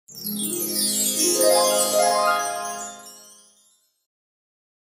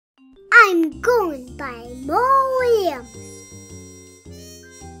I'm Going by Willems.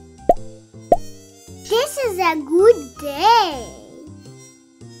 This is a good day.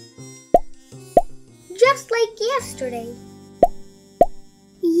 Just like yesterday.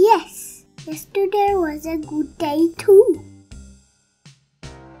 Yes, yesterday was a good day too.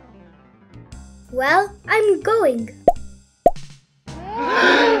 Well, I'm going.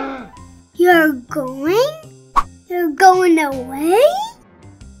 You're going? You're going away?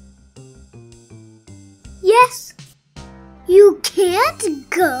 Yes. You can't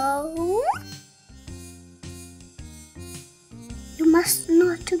go. You must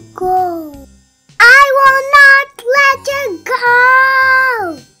not go. I will not let you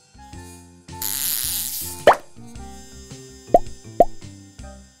go.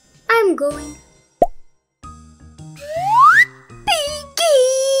 I'm going.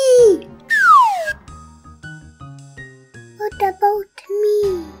 Piggie! What about me?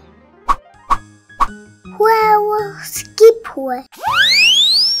 Where will Skip with?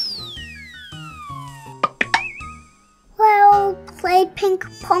 Where will play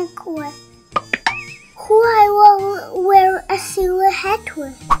Ping-Pong with? Who I will wear a silver hat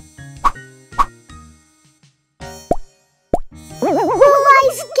with? Will I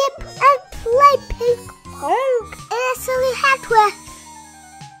skip and play Ping-Pong in a silver hat with?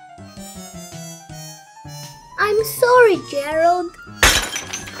 I'm sorry, Gerald.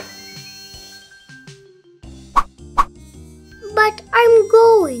 But I'm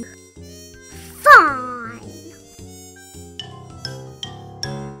going. Fine.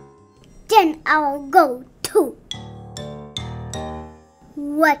 Then I'll go too.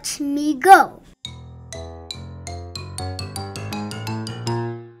 Watch me go.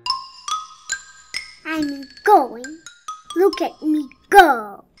 I'm going. Look at me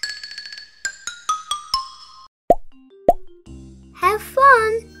go. Have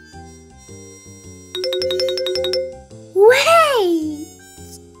fun. Wait!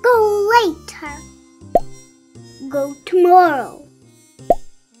 Go later. Go tomorrow.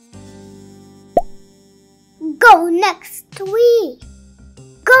 Go next week.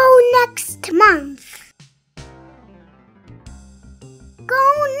 Go next month.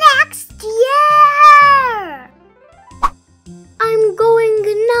 Go next year. I'm going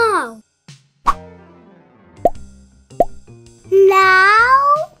now. Now?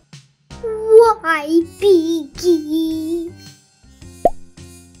 Why, Piggie?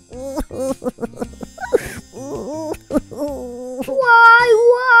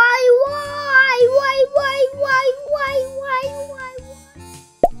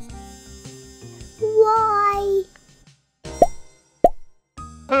 Why?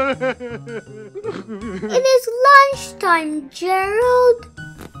 It is lunchtime, Gerald.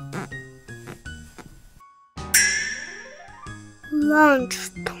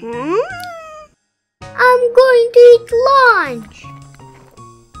 Lunchtime? I'm going to eat lunch.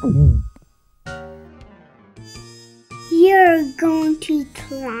 You're going to eat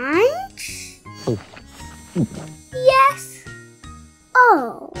lunch? Yes.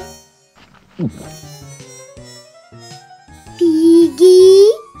 Oh. Piggie?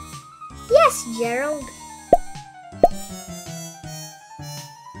 Yes, Gerald.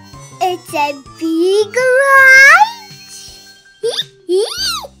 It's a big lunch.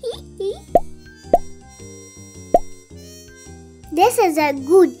 This is a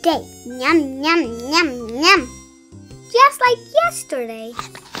good day. Yum, yum, yum, yum. Just like yesterday.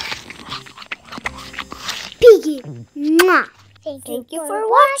 Piggie, mwah. Thank you for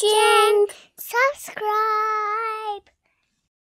watching. Subscribe.